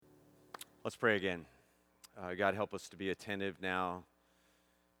Let's pray again. God, help us to be attentive now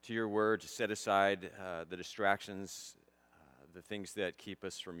to your word, to set aside the distractions, the things that keep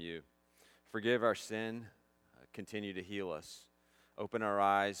us from you. Forgive our sin, continue to heal us. Open our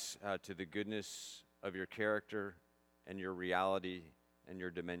eyes to the goodness of your character and your reality and your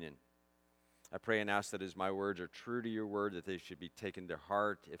dominion. I pray and ask that as my words are true to your word, that they should be taken to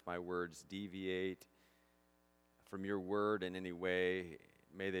heart. If my words deviate from your word in any way,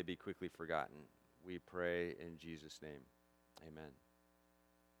 may they be quickly forgotten. We pray in Jesus' name. Amen.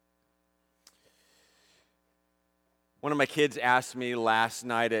 One of my kids asked me last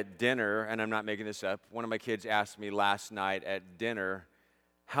night at dinner, and I'm not making this up, one of my kids asked me last night at dinner,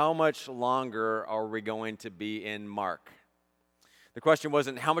 how much longer are we going to be in Mark? The question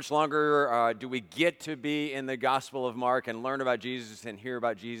wasn't how much longer do we get to be in the Gospel of Mark and learn about Jesus and hear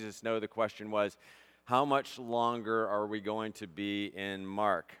about Jesus? No, the question was, how much longer are we going to be in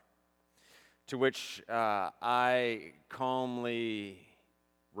Mark? To which I calmly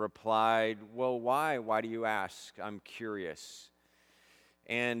replied, well, why? Why do you ask? I'm curious.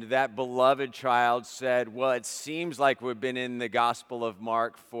 And that beloved child said, well, it seems like we've been in the Gospel of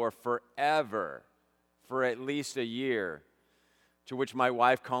Mark for forever, for at least a year. To which my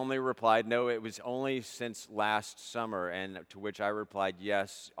wife calmly replied, no, it was only since last summer. And to which I replied,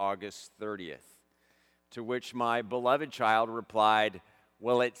 yes, August 30th. To which my beloved child replied,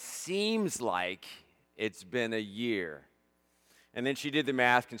 well, it seems like it's been a year. And then she did the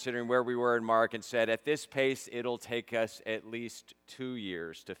math, considering where we were in Mark, and said, at this pace, it'll take us at least 2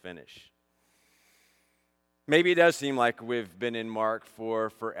 years to finish. Maybe it does seem like we've been in Mark for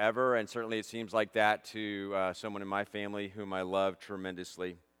forever, and certainly it seems like that to someone in my family whom I love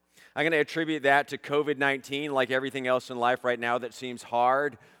tremendously. I'm going to attribute that to COVID-19, like everything else in life right now that seems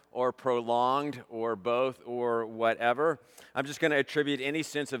hard or prolonged or both or whatever. I'm just going to attribute any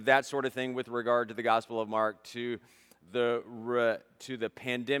sense of that sort of thing with regard to the Gospel of Mark to the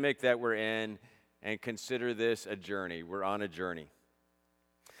pandemic that we're in, and consider this a journey. We're on a journey.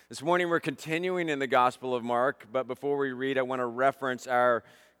 This morning we're continuing in the Gospel of Mark, but before we read, I want to reference our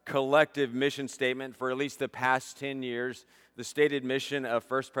collective mission statement for at least the past 10 years. The stated mission of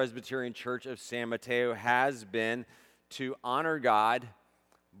First Presbyterian Church of San Mateo has been to honor God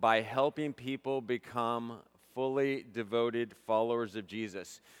by helping people become fully devoted followers of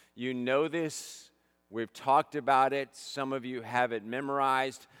Jesus. You know this. We've talked about it. Some of you have it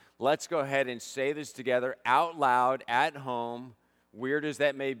memorized. Let's go ahead and say this together out loud at home. Weird as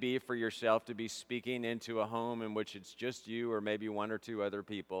that may be for yourself to be speaking into a home in which it's just you or maybe one or two other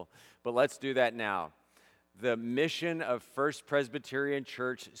people. But let's do that now. The mission of First Presbyterian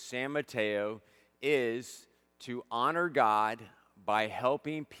Church San Mateo is to honor God by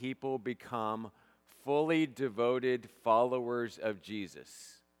helping people become fully devoted followers of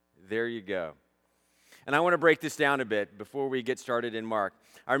Jesus. There you go. And I want to break this down a bit before we get started in Mark.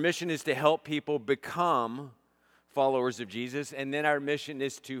 Our mission is to help people become followers of Jesus, and then our mission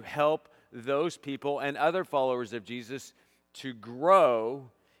is to help those people and other followers of Jesus to grow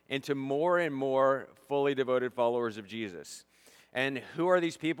into more and more fully devoted followers of Jesus. And who are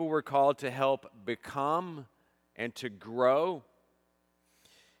these people we're called to help become and to grow?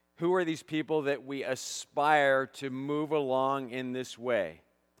 Who are these people that we aspire to move along in this way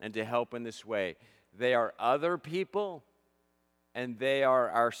and to help in this way? They are other people and they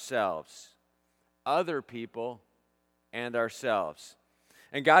are ourselves. Other people and ourselves.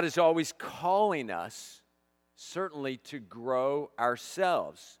 And God is always calling us, certainly, to grow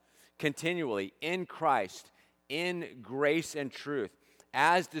ourselves continually in Christ, in grace and truth,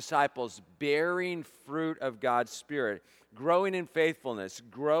 as disciples, bearing fruit of God's Spirit, growing in faithfulness,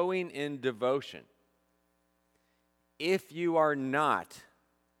 growing in devotion. If you are not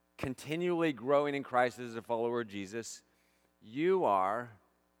continually growing in Christ as a follower of Jesus, you are,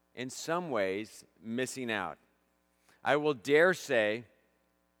 in some ways, missing out. I will dare say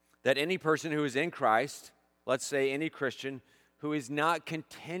that any person who is in Christ, let's say any Christian, who is not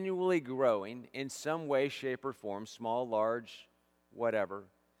continually growing in some way, shape, or form, small, large, whatever,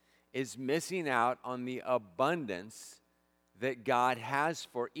 is missing out on the abundance that God has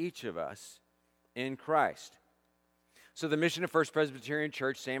for each of us in Christ. So the mission of First Presbyterian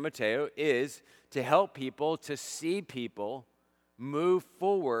Church San Mateo is to help people, to see people move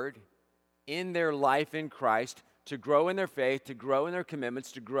forward in their life in Christ, to grow in their faith, to grow in their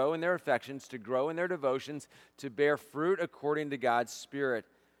commitments, to grow in their affections, to grow in their devotions, to bear fruit according to God's Spirit,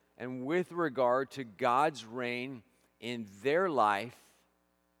 and with regard to God's reign in their life,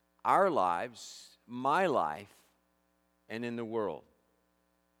 our lives, my life, and in the world.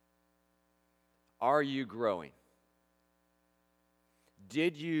 Are you growing?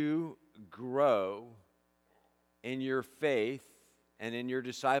 Did you grow in your faith and in your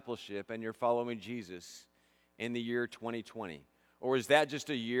discipleship and your following Jesus in the year 2020? Or is that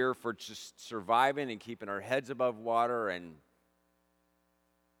just a year for just surviving and keeping our heads above water and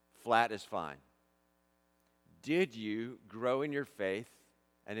flat is fine? Did you grow in your faith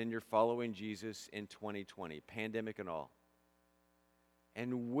and in your following Jesus in 2020, pandemic and all?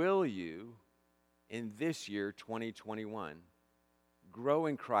 And will you, in this year, 2021, grow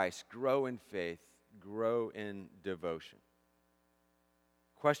in Christ, grow in faith, grow in devotion?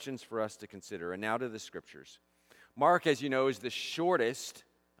 Questions for us to consider. And now to the scriptures. Mark, as you know, is the shortest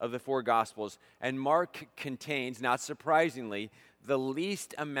of the four Gospels, and Mark contains, not surprisingly, the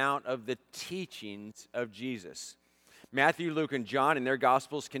least amount of the teachings of Jesus. Matthew, Luke, and John in their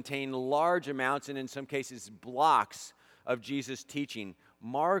Gospels contain large amounts and in some cases blocks of Jesus' teaching.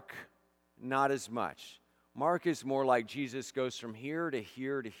 Mark, not as much. Mark is more like Jesus goes from here to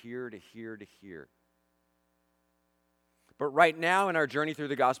here to here to here to here. But right now in our journey through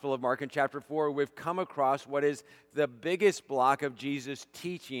the Gospel of Mark in chapter 4, we've come across what is the biggest block of Jesus'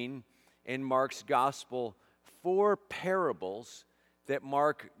 teaching in Mark's Gospel, 4 parables that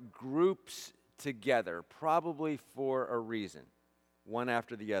Mark groups together, probably for a reason, one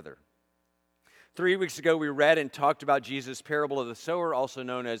after the other. 3 weeks ago, we read and talked about Jesus' parable of the sower, also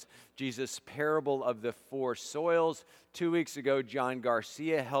known as Jesus' parable of the 4 soils. 2 weeks ago, John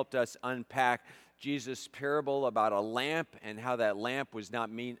Garcia helped us unpack Jesus' parable about a lamp and how that lamp was not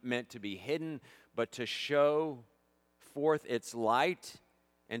meant to be hidden, but to show forth its light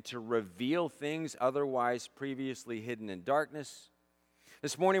and to reveal things otherwise previously hidden in darkness.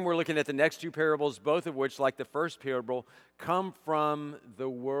 This morning we're looking at the next 2 parables, both of which, like the first parable, come from the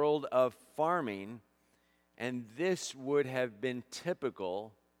world of farming, and this would have been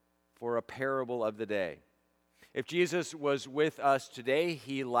typical for a parable of the day. If Jesus was with us today,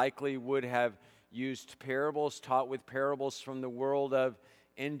 he likely would have used parables, taught with parables from the world of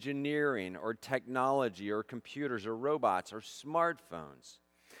engineering or technology or computers or robots or smartphones.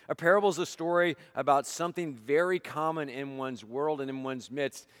 A parable is a story about something very common in one's world and in one's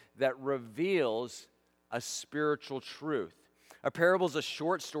midst that reveals a spiritual truth. A parable is a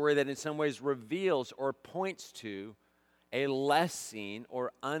short story that in some ways reveals or points to a less seen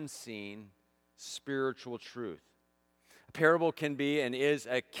or unseen spiritual truth. A parable can be and is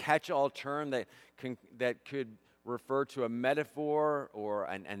a catch-all term that could refer to a metaphor or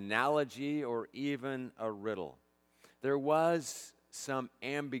an analogy or even a riddle. There was some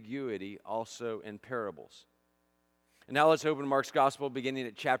ambiguity also in parables. And now let's open Mark's Gospel beginning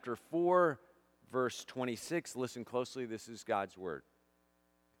at chapter 4, verse 26. Listen closely, this is God's word.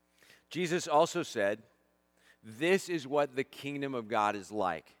 Jesus also said, "This is what the kingdom of God is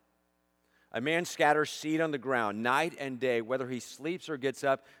like. A man scatters seed on the ground night and day. Whether he sleeps or gets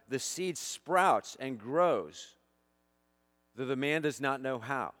up, the seed sprouts and grows, though the man does not know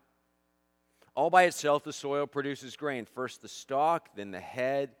how. All by itself, the soil produces grain. First the stalk, then the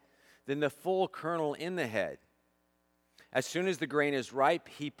head, then the full kernel in the head. As soon as the grain is ripe,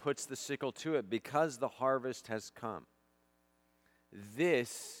 he puts the sickle to it because the harvest has come.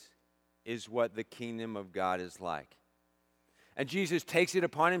 This is what the kingdom of God is like." And Jesus takes it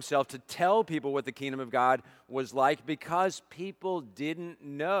upon himself to tell people what the kingdom of God was like because people didn't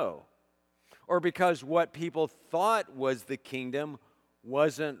know, or because what people thought was the kingdom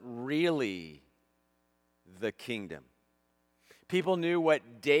wasn't really the kingdom. People knew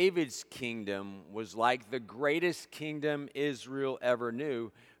what David's kingdom was like, the greatest kingdom Israel ever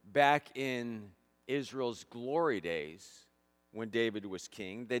knew back in Israel's glory days when David was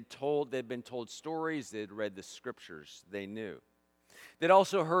king. They'd been told stories, they'd read the scriptures, they knew. They'd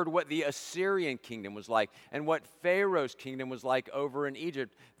also heard what the Assyrian kingdom was like and what Pharaoh's kingdom was like over in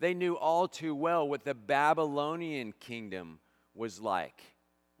Egypt. They knew all too well what the Babylonian kingdom was like,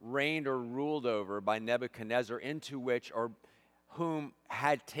 reigned or ruled over by Nebuchadnezzar, into which or whom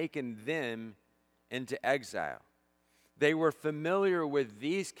had taken them into exile. They were familiar with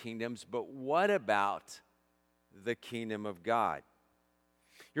these kingdoms, but what about the kingdom of God?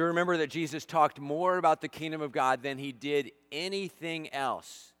 You remember that Jesus talked more about the kingdom of God than he did anything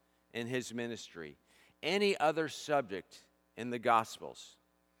else in his ministry, any other subject in the Gospels.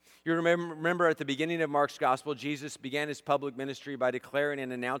 You remember at the beginning of Mark's Gospel, Jesus began his public ministry by declaring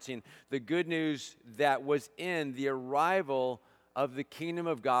and announcing the good news that was in the arrival of the kingdom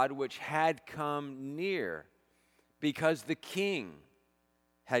of God, which had come near because the king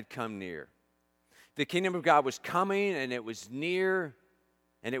had come near. The kingdom of God was coming, and it was near,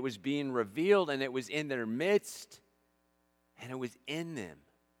 and it was being revealed, and it was in their midst, and it was in them,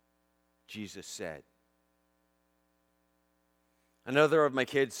 Jesus said. Another of my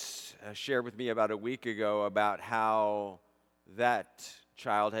kids shared with me about a week ago about how that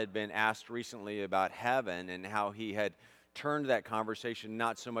child had been asked recently about heaven and how he had turned that conversation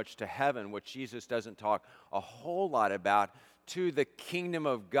not so much to heaven, which Jesus doesn't talk a whole lot about, to the kingdom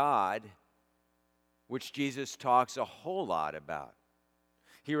of God, which Jesus talks a whole lot about.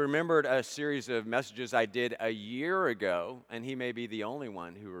 He remembered a series of messages I did a year ago, and he may be the only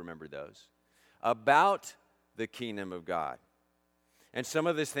one who remembered those, about the kingdom of God. And some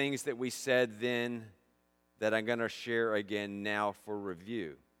of the things that we said then that I'm going to share again now for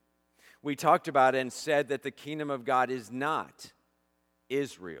review. We talked about and said that the kingdom of God is not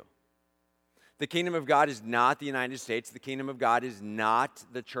Israel. The kingdom of God is not the United States. The kingdom of God is not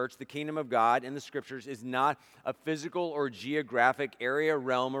the church. The kingdom of God in the scriptures is not a physical or geographic area,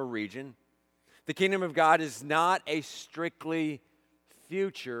 realm, or region. The kingdom of God is not a strictly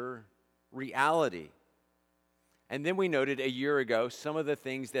future reality. And then we noted a year ago some of the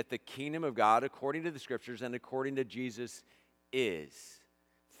things that the kingdom of God, according to the scriptures and according to Jesus, is.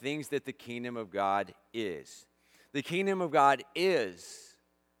 Things that the kingdom of God is. The kingdom of God is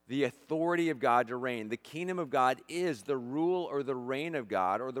the authority of God to reign. The kingdom of God is the rule or the reign of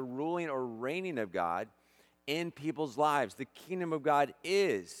God, or the ruling or reigning of God in people's lives. The kingdom of God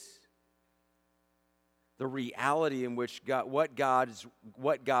is the reality in which what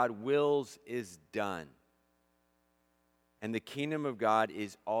God wills is done. And the kingdom of God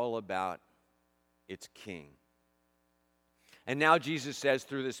is all about its king. And now Jesus says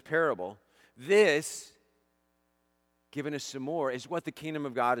through this parable, this, given us some more, is what the kingdom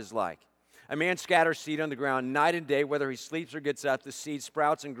of God is like. A man scatters seed on the ground night and day, whether he sleeps or gets up, the seed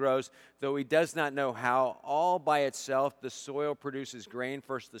sprouts and grows, though he does not know how. All by itself, the soil produces grain,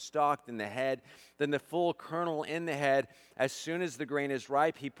 first the stalk, then the head, then the full kernel in the head. As soon as the grain is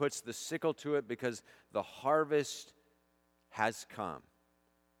ripe, he puts the sickle to it because the harvest has come.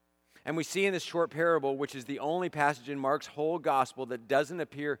 And we see in this short parable, which is the only passage in Mark's whole gospel that doesn't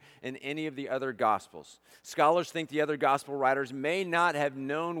appear in any of the other gospels. Scholars think the other gospel writers may not have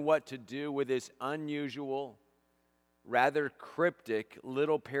known what to do with this unusual, rather cryptic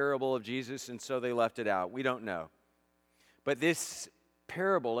little parable of Jesus, and so they left it out. We don't know. But this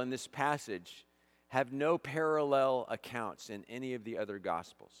parable and this passage have no parallel accounts in any of the other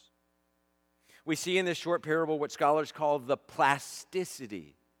gospels. We see in this short parable what scholars call the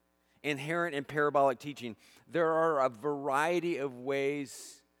plasticity inherent in parabolic teaching. There are a variety of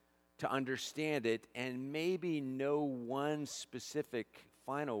ways to understand it, and maybe no one specific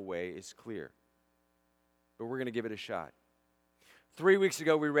final way is clear. But we're going to give it a shot. 3 weeks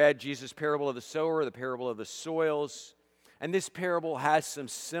ago, we read Jesus' parable of the sower, the parable of the soils. And this parable has some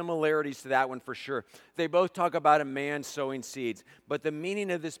similarities to that one for sure. They both talk about a man sowing seeds. But the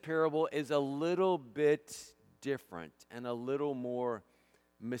meaning of this parable is a little bit different and a little more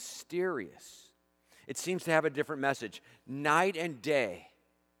mysterious. It seems to have a different message. Night and day,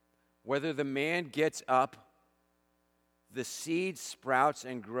 whether the man gets up, the seed sprouts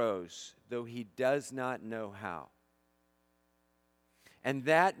and grows, though he does not know how. And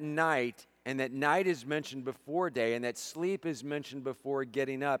that night is mentioned before day, and that sleep is mentioned before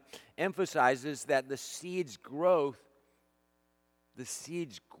getting up, emphasizes that the seed's growth does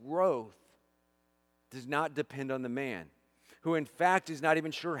not depend on the man, who in fact is not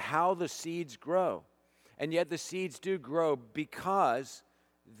even sure how the seeds grow. And yet the seeds do grow because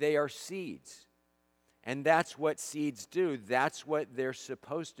they are seeds. And that's what seeds do. That's what they're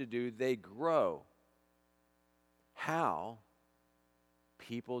supposed to do. They grow. How?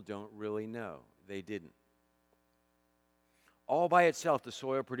 People don't really know. They didn't. All by itself, the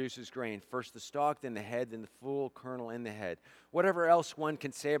soil produces grain. First the stalk, then the head, then the full kernel in the head. Whatever else one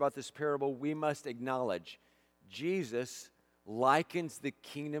can say about this parable, we must acknowledge Jesus likens the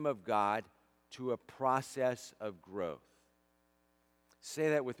kingdom of God to a process of growth. Say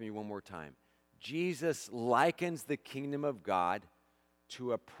that with me one more time. Jesus likens the kingdom of God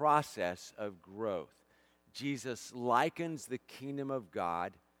to a process of growth. Jesus likens the kingdom of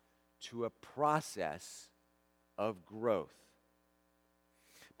God to a process of growth.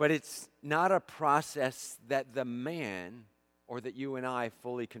 But it's not a process that the man or that you and I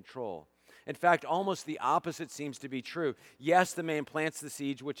fully control. In fact, almost the opposite seems to be true. Yes, the man plants the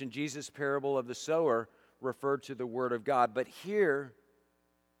seeds, which in Jesus' parable of the sower referred to the word of God. But here,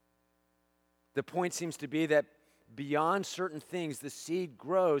 the point seems to be that beyond certain things, the seed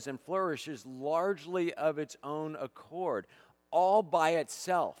grows and flourishes largely of its own accord, all by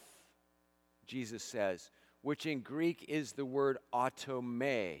itself, Jesus says, which in Greek is the word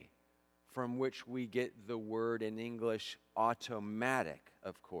autome, from which we get the word in English automatic,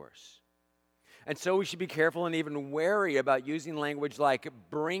 of course. And so we should be careful and even wary about using language like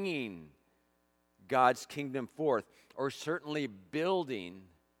bringing God's kingdom forth, or certainly building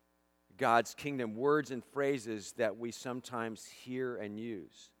God's kingdom, words and phrases that we sometimes hear and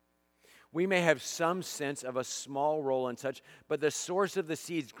use. We may have some sense of a small role in such, but the source of the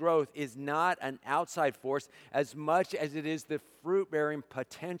seed's growth is not an outside force as much as it is the fruit-bearing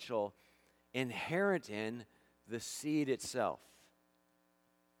potential inherent in the seed itself.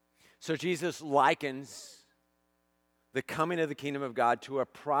 So Jesus likens the coming of the kingdom of God to a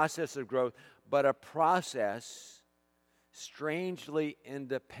process of growth, but a process strangely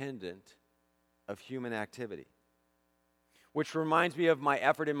independent of human activity. Which reminds me of my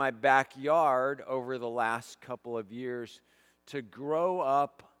effort in my backyard over the last couple of years to grow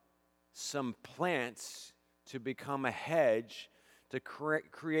up some plants to become a hedge to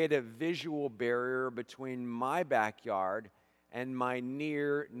create a visual barrier between my backyard and my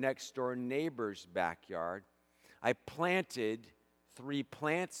next door neighbor's backyard. I planted 3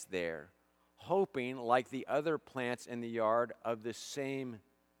 plants there, hoping, like the other plants in the yard of the same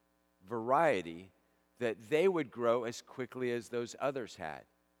variety, that they would grow as quickly as those others had.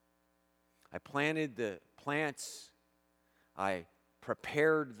 I planted the plants, I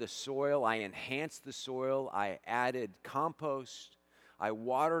prepared the soil, I enhanced the soil, I added compost, I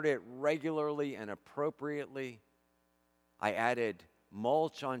watered it regularly and appropriately, I added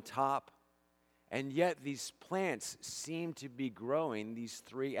mulch on top, and yet these plants seem to be growing, these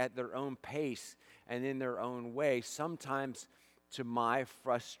 3, at their own pace and in their own way, sometimes to my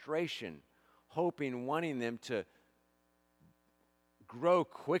frustration, wanting them to grow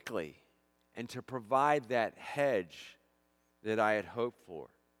quickly and to provide that hedge that I had hoped for.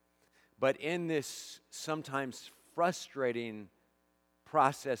 But in this sometimes frustrating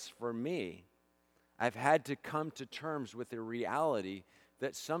process for me, I've had to come to terms with the reality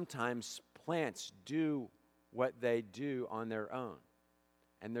that sometimes plants do what they do on their own,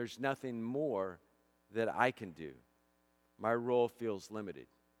 and there's nothing more that I can do. My role feels limited.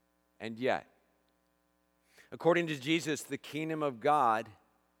 And yet, according to Jesus, the kingdom of God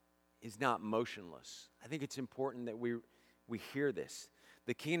is not motionless. I think it's important that we hear this.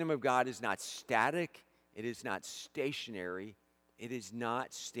 The kingdom of God is not static. It is not stationary. It is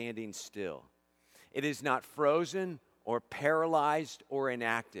not standing still. It is not frozen or paralyzed or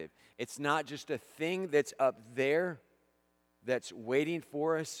inactive. It's not just a thing that's up there that's waiting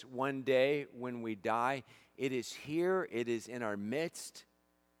for us one day when we die. It is here. It is in our midst.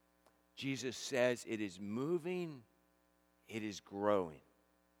 Jesus says it is moving. It is growing.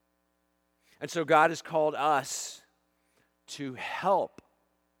 And so God has called us to help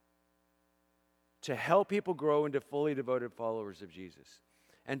people grow into fully devoted followers of Jesus,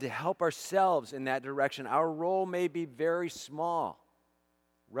 and to help ourselves in that direction. Our role may be very small,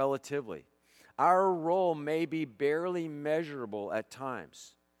 relatively. Our role may be barely measurable at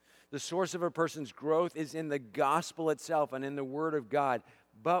times. The source of a person's growth is in the gospel itself and in the Word of God,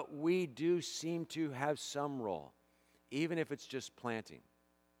 but we do seem to have some role, even if it's just planting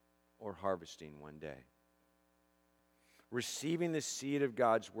or harvesting one day. Receiving the seed of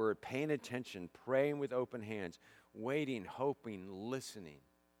God's Word, paying attention, praying with open hands, waiting, hoping, listening,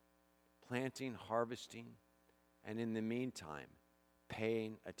 planting, harvesting, and in the meantime,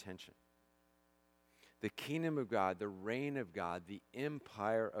 paying attention. The kingdom of God, the reign of God, the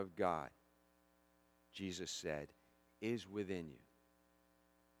empire of God, Jesus said, is within you.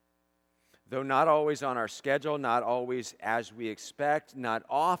 Though not always on our schedule, not always as we expect, not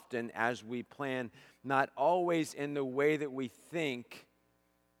often as we plan, not always in the way that we think,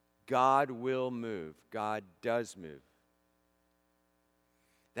 God will move. God does move.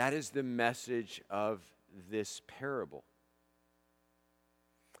 That is the message of this parable.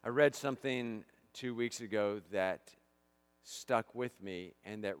 I read something 2 weeks ago that stuck with me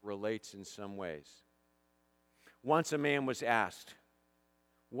and that relates in some ways. Once a man was asked,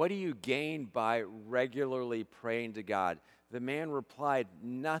 "What do you gain by regularly praying to God?" The man replied,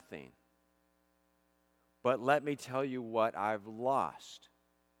 "Nothing. But let me tell you what I've lost: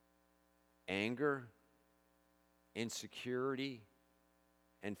 anger, insecurity,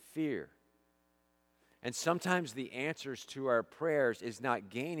 and fear." And sometimes the answers to our prayers is not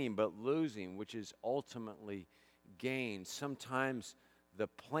gaining but losing, which is ultimately gain. Sometimes the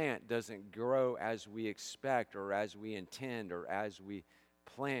plant doesn't grow as we expect or as we intend or as we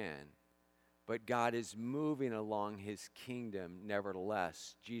plan, but God is moving along His kingdom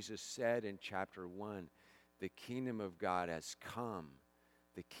nevertheless. Jesus said in chapter 1, the kingdom of God has come.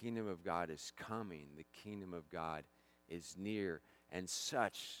 The kingdom of God is coming. The kingdom of God is near. And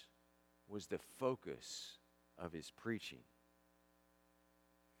such was the focus of His preaching.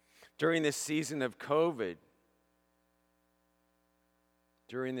 During this season of COVID,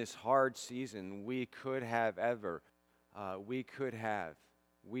 during this hard season, we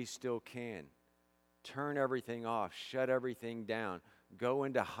still can turn everything off, shut everything down, go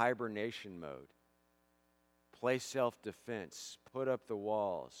into hibernation mode, play self-defense, put up the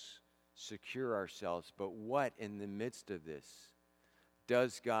walls, secure ourselves. But what in the midst of this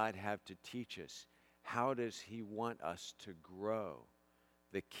does God have to teach us? How does He want us to grow?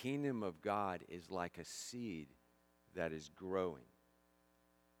 The kingdom of God is like a seed that is growing.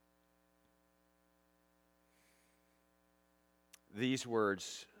 These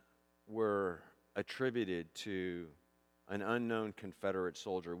words were attributed to an unknown Confederate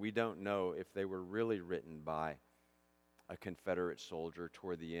soldier. We don't know if they were really written by a Confederate soldier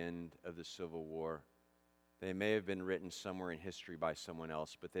toward the end of the Civil War. They may have been written somewhere in history by someone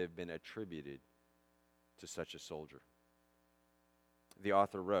else, but they've been attributed to such a soldier. The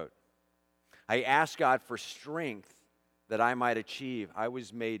author wrote, "I asked God for strength that I might achieve. I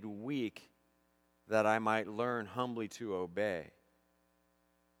was made weak that I might learn humbly to obey.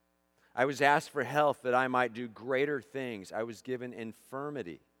 I was asked for health that I might do greater things. I was given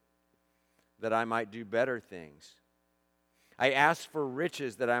infirmity that I might do better things. I asked for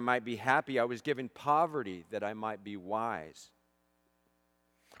riches that I might be happy. I was given poverty that I might be wise.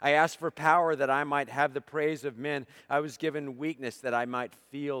 I asked for power that I might have the praise of men. I was given weakness that I might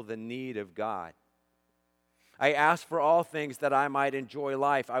feel the need of God. I asked for all things that I might enjoy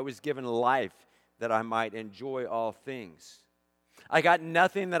life. I was given life that I might enjoy all things. I got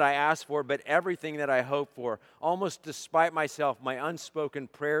nothing that I asked for, but everything that I hoped for. Almost despite myself, my unspoken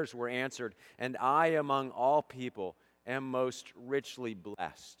prayers were answered, and I, among all people, am most richly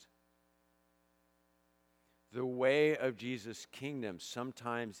blessed." The way of Jesus' kingdom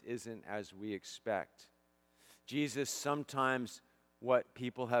sometimes isn't as we expect. Jesus sometimes what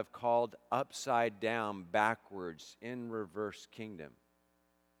people have called upside down, backwards, in reverse kingdom,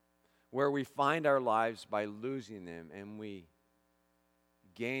 where we find our lives by losing them and we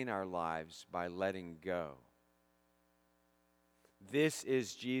gain our lives by letting go. This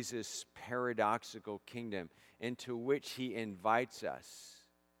is Jesus' paradoxical kingdom into which He invites us,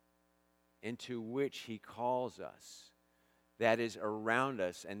 into which He calls us, that is around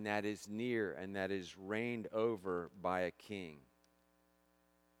us and that is near and that is reigned over by a king.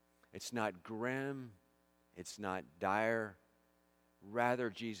 It's not grim, it's not dire.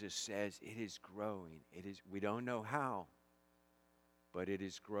 Rather, Jesus says it is growing. We don't know how, but it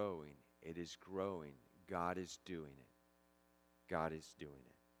is growing. It is growing. God is doing it. God is doing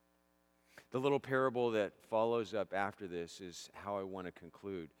it. The little parable that follows up after this is how I want to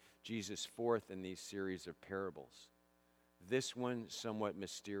conclude. Jesus' fourth in these series of parables. This one somewhat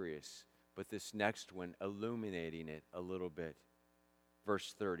mysterious, but this next one illuminating it a little bit.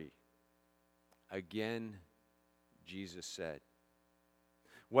 Verse 30. Again, Jesus said,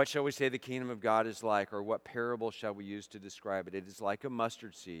 "What shall we say the kingdom of God is like, or what parable shall we use to describe it? It is like a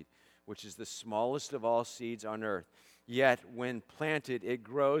mustard seed, which is the smallest of all seeds on earth. Yet when planted, it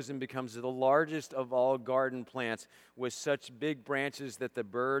grows and becomes the largest of all garden plants, with such big branches that the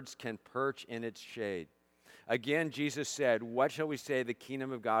birds can perch in its shade." Again, Jesus said, "What shall we say the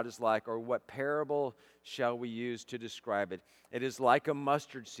kingdom of God is like, or what parable shall we use to describe it? It is like a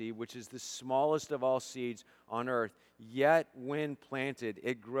mustard seed, which is the smallest of all seeds on earth. Yet when planted,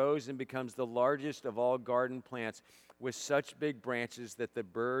 it grows and becomes the largest of all garden plants, with such big branches that the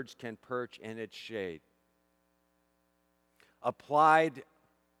birds can perch in its shade." Applied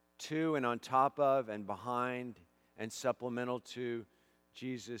to and on top of and behind and supplemental to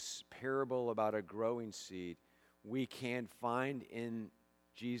Jesus' parable about a growing seed, we can find in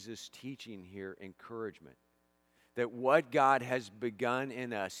Jesus' teaching here encouragement that what God has begun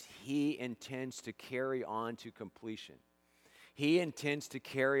in us, He intends to carry on to completion. He intends to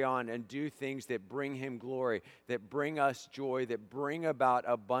carry on and do things that bring Him glory, that bring us joy, that bring about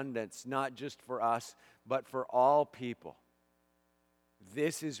abundance, not just for us, but for all people.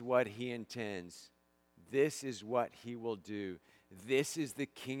 This is what He intends. This is what He will do. This is the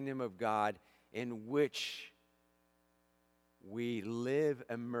kingdom of God in which we live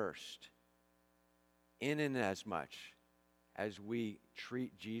immersed in and as much as we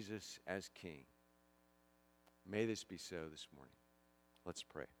treat Jesus as King. May this be so this morning. Let's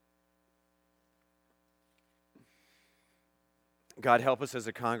pray. God, help us as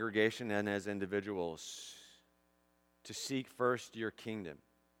a congregation and as individuals to seek first your kingdom,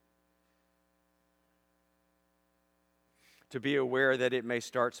 to be aware that it may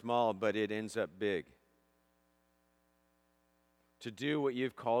start small, but it ends up big. to do what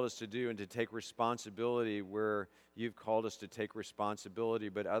you've called us to do and to take responsibility where you've called us to take responsibility,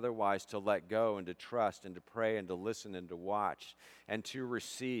 but otherwise to let go and to trust and to pray and to listen and to watch and to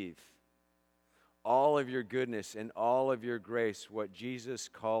receive all of your goodness and all of your grace, what Jesus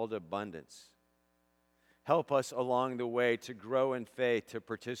called abundance. Help us along the way to grow in faith, to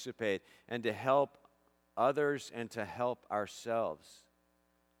participate, and to help others and to help ourselves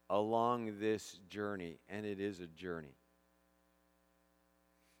along this journey, and it is a journey.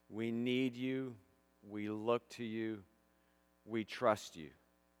 We need you, we look to you, we trust you.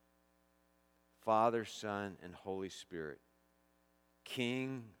 Father, Son, and Holy Spirit,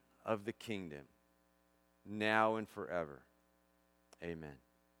 King of the kingdom, now and forever. Amen.